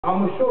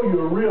I'm going to show you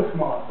a real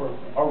smart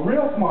person. A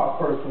real smart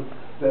person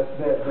that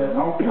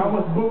how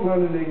much book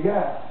learning they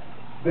got,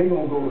 they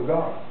going to go to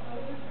God.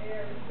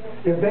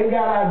 If they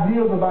got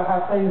ideas about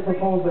how things are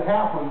supposed to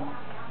happen,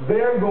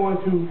 they're going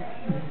to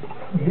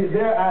get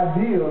their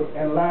ideas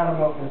and line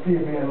them up and see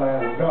if they're in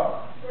line with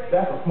God.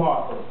 That's a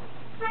smart person.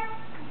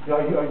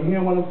 Are you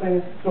hearing what I'm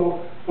saying? So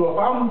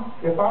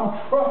if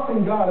I'm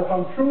trusting God, if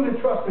I'm truly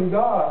trusting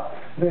God,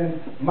 then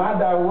my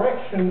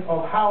direction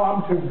of how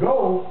I'm to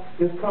go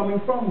is coming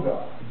from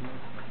God.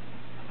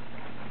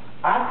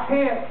 I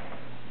can't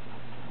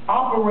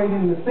operate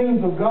in the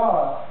things of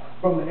God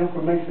from the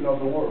information of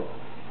the world.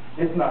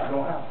 It's not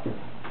going to happen.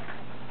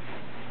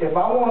 If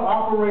I want to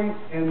operate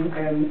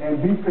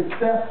and be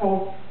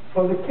successful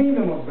for the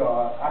kingdom of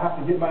God, I have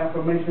to get my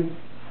information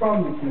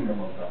from the kingdom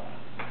of God.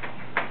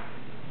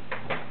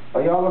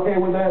 Are y'all okay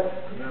with that?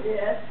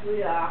 Yes,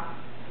 we are.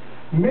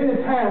 Many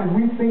times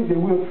we think that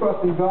we're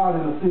trusting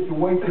God in a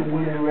situation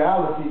when in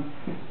reality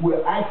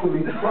we're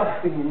actually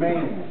trusting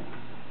man.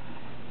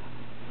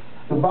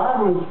 The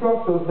Bible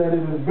instructs us that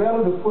it is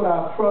better to put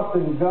our trust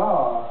in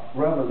God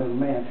rather than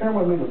man. Turn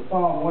with me to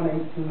Psalm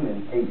 118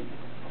 and 8.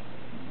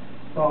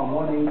 Psalm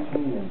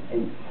 118 and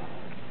 8.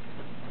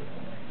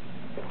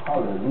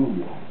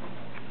 Hallelujah.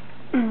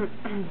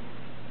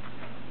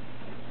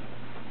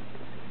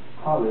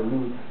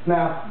 Hallelujah.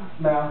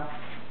 Now,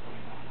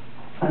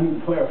 I need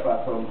to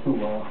clarify something too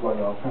while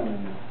y'all turning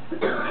in.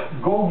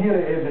 Go get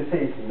an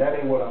education. That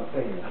ain't what I'm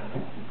saying.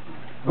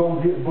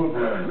 Go get book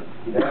learning.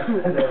 That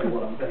ain't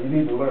what I'm saying. You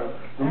need to learn.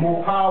 The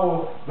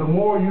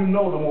more you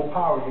know, the more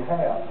power you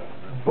have.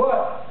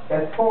 But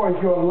as far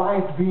as your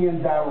life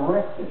being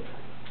directed,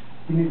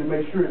 you need to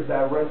make sure it's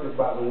directed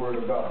by the Word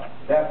of God.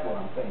 That's what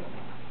I'm saying.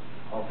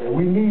 Okay,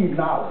 we need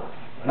knowledge.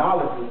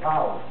 Knowledge is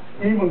power.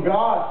 Even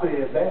God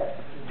said that.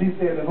 He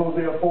said in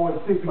Hosea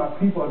 4:6, my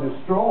people are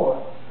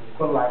destroyed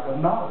for lack of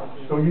knowledge.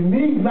 So you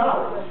need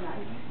knowledge.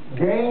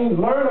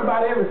 Learn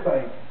about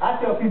everything. I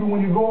tell people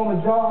when you go on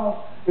the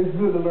job, it's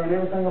good to learn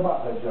everything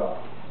about that job.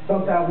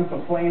 Sometimes we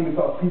complain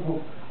because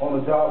people on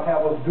the job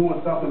have us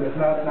doing something that's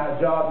not in our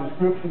job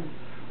description.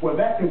 Well,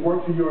 that can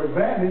work to your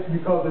advantage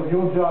because if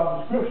your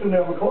job description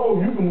never closed,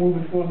 you can move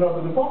into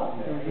another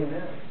department.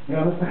 You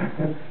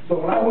understand?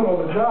 So when I went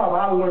on the job,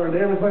 I learned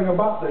everything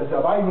about that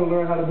job. I even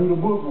learned how to do the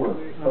book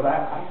work. So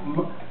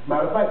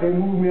matter of fact, they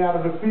moved me out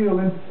of the field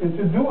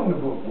into doing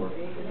the book work.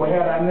 But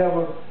had I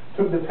never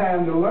took the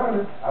time to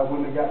learn it, I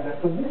wouldn't have got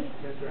that position.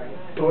 That's right.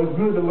 So it's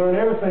good to learn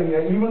everything.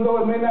 Even though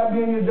it may not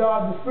be in your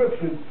job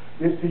description,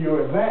 it's to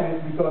your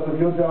advantage because if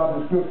your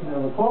job description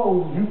never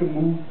closed, you can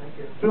move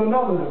to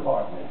another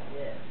department.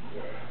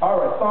 All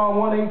right, Psalm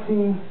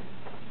 118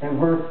 and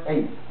verse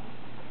 8.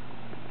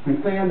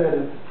 We're saying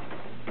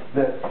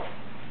that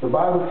the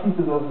Bible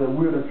teaches us that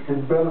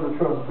it's better to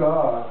trust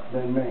God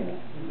than man.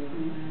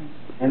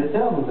 And it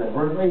tells us that.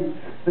 Verse 8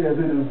 says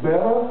it is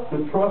better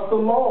to trust the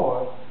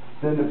Lord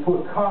than to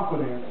put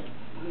confidence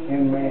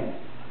in man.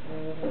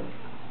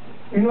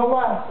 You know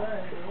why?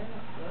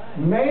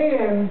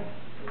 Man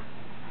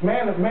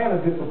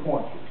will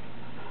disappoint you.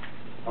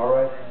 All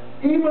right?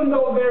 Even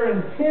though their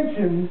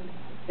intention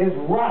is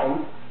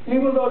right,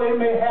 even though they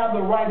may have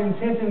the right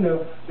intention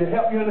to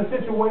help you in a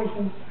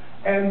situation,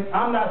 and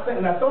I'm not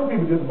saying, now some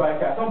people just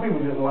back out, some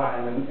people just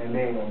lying and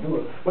they ain't going to do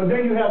it. But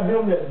then you have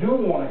them that do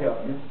want to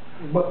help you,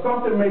 but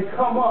something may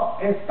come up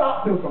and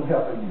stop them from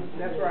helping you.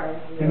 That's right.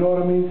 You know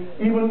what I mean?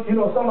 Even,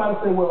 somebody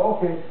say, well,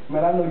 okay,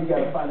 man, I know you got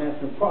a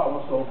financial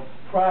problem, so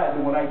Friday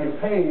when I get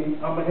paid,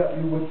 I'm going to help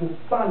you with your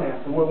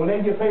finances. Well, when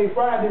they get paid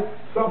Friday,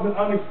 something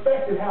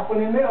unexpected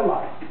happened in their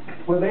life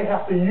where they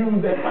have to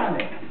use that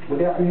finance, where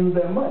they have to use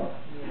that money.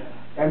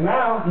 And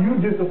now you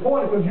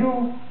disappointed because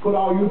you put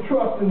all your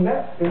trust in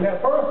that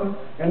person,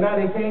 and now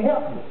they can't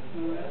help you.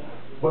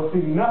 But see,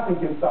 nothing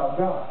can stop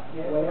God.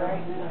 You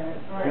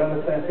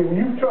understand? See, when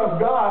you trust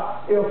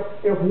God,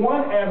 if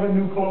one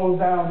avenue closed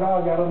down,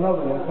 God got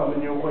another one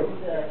coming your way.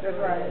 That's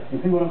right.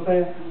 You see what I'm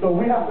saying? So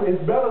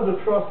it's better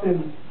to trust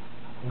in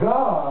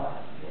God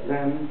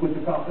than put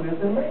your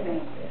confidence in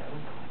man.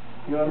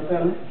 You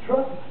understand?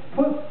 Trust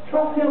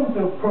Him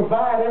to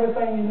provide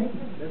everything you need.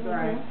 That's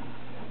right.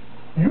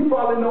 You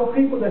probably know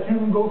people that you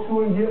can go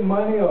to and get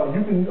money, or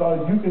you can go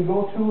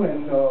to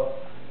and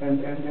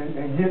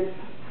get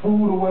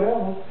food or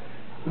whatever.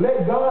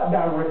 Let God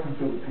direct you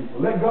to the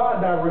people. Let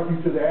God direct you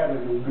to the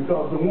avenues,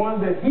 because the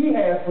ones that He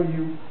has for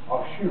you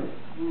are sure.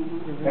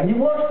 And He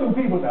works through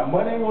people now.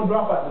 Money ain't gonna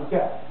drop out the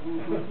sky.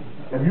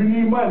 If you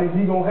need money,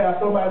 He gonna have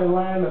somebody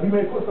lying up. He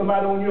may put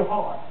somebody on your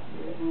heart.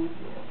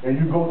 And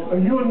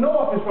you'll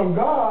know if it's from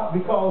God,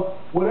 because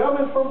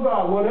whatever is from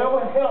God,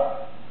 whatever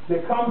help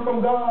that comes from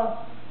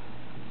God,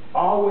 I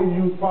always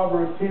use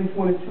Proverbs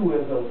 10:22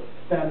 as a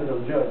standard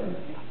of judgment.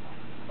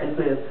 It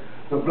says,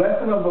 the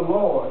blessing of the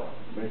Lord,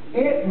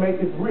 it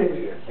maketh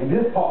rich, and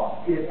this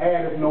part, it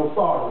addeth no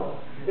sorrow.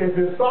 If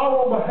there's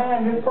sorrow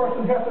behind this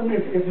person helping me,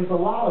 if it's a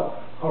lot of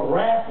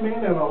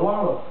harassment and a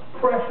lot of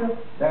pressure,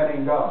 that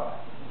ain't God.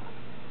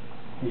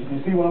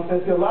 You see what I'm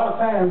saying? See, a lot of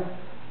times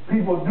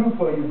people do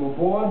for you, but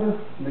boy,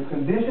 the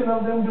condition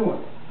of them doing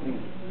it.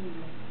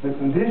 The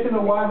condition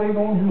of why they're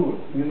going to do it.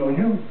 You know,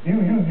 you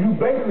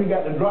basically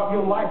got to drop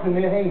your life in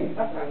their hands.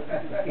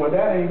 Well,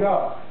 that ain't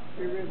God.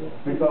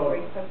 Because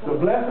the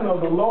blessing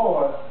of the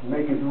Lord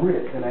maketh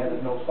rich and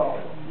addeth no sorrow.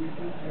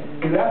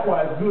 See, that's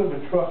why it's good to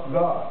trust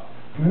God.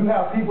 You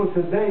have people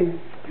today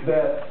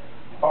that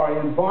are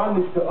in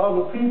bondage to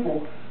other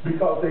people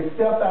because they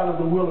stepped out of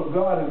the will of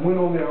God and went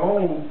on their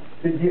own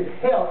to get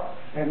help,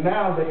 and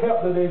now the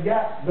help that they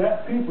got,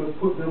 that people has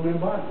put them in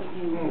bondage.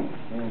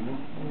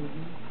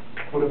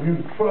 But if you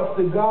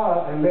trusted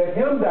God and let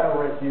Him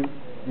direct you,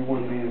 you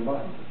wouldn't be in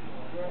bondage.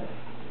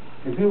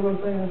 You see what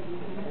I'm saying?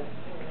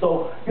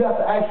 So you have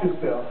to ask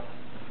yourself,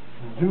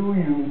 do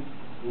you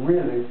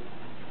really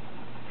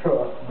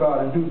trust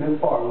God? And do this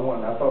part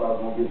one. I thought I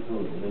was going to get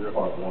through it. This is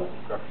part one.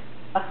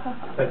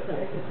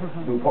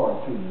 Do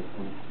part two this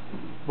week.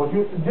 But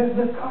you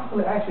just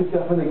constantly ask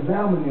yourself and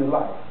examine your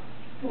life.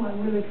 Do I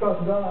really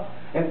trust God?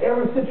 In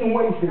every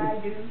situation,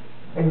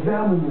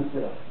 examine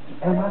yourself.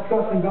 Am I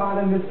trusting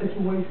God in this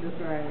situation?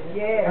 That's right.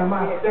 Yeah. Am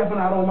I stepping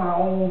out on my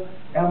own?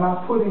 Am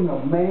I putting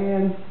a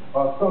man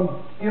or some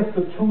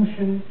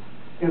institution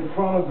in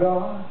front of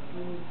God?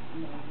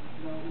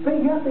 See,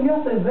 you have to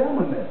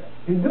examine that.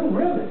 You do,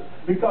 really.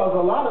 Because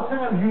a lot of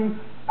times you,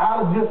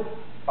 out of just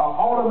an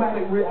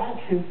automatic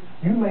reaction,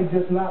 you may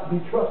just not be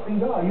trusting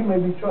God. You may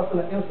be trusting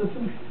an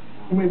institution.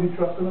 You may be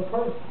trusting a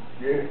person.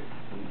 Yeah.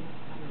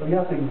 So you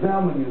have to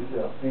examine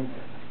yourself. See,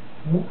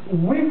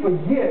 we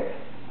forget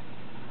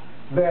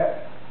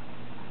that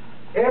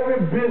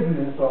every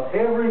business or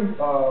every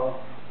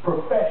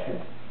profession,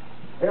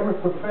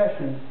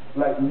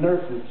 like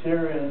nurses,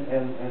 Sherry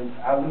and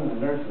Eileen, the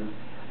nurses,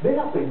 they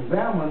have to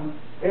examine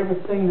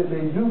everything that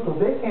they do, because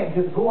they can't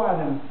just go out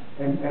and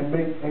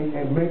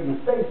make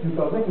mistakes,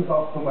 because they can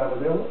cost somebody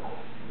their life.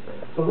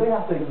 So they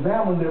have to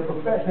examine their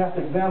profession, have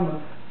to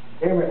examine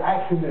every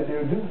action that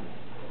they're doing.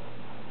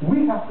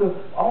 We have to,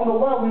 I don't know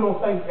why we don't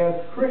think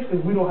as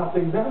Christians we don't have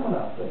to examine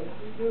ourselves.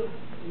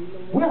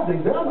 We have to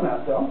examine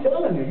ourselves. I'm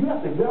telling you, you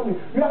have to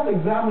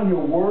examine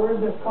your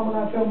words that's coming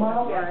out your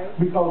mouth,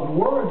 because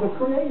words are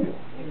creative.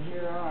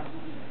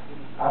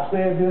 I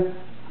said this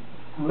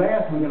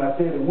last week and I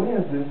said it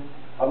Wednesday.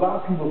 A lot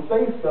of people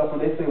say stuff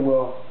and they say,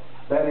 well,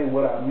 that ain't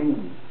what I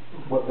mean.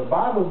 But the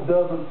Bible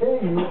doesn't tell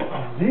you,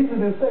 Jesus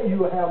didn't say you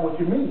will have what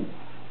you mean.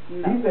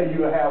 He said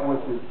you will have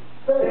what you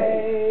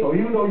say. So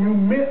even though you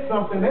meant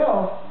something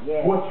else,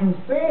 what you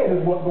said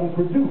is what's going to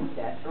produce.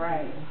 That's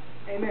right.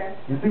 Amen.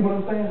 You see what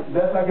I'm saying?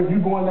 That's like if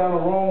you're going down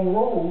the wrong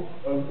road,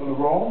 the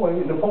wrong way,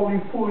 and the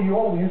police pull you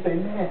over, you say,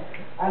 man,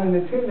 I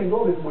didn't intend to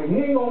go this way.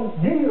 He ain't going to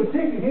give you a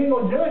ticket. He ain't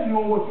going to judge you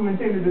on what you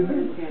intended to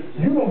do.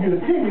 You're going to get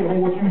a ticket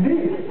on what you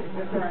did.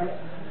 That's right.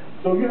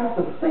 So you have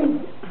to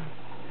think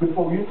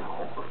before you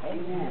talk.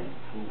 Amen.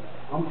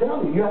 I'm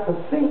telling you, you have to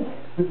think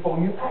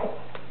before you act.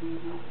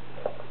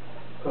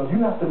 Because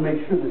you have to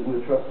make sure that we're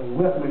trusting.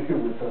 We have to make sure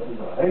we're trusting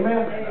God.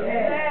 Amen?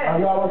 Amen. Are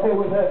y'all okay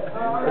with that?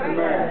 All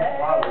right.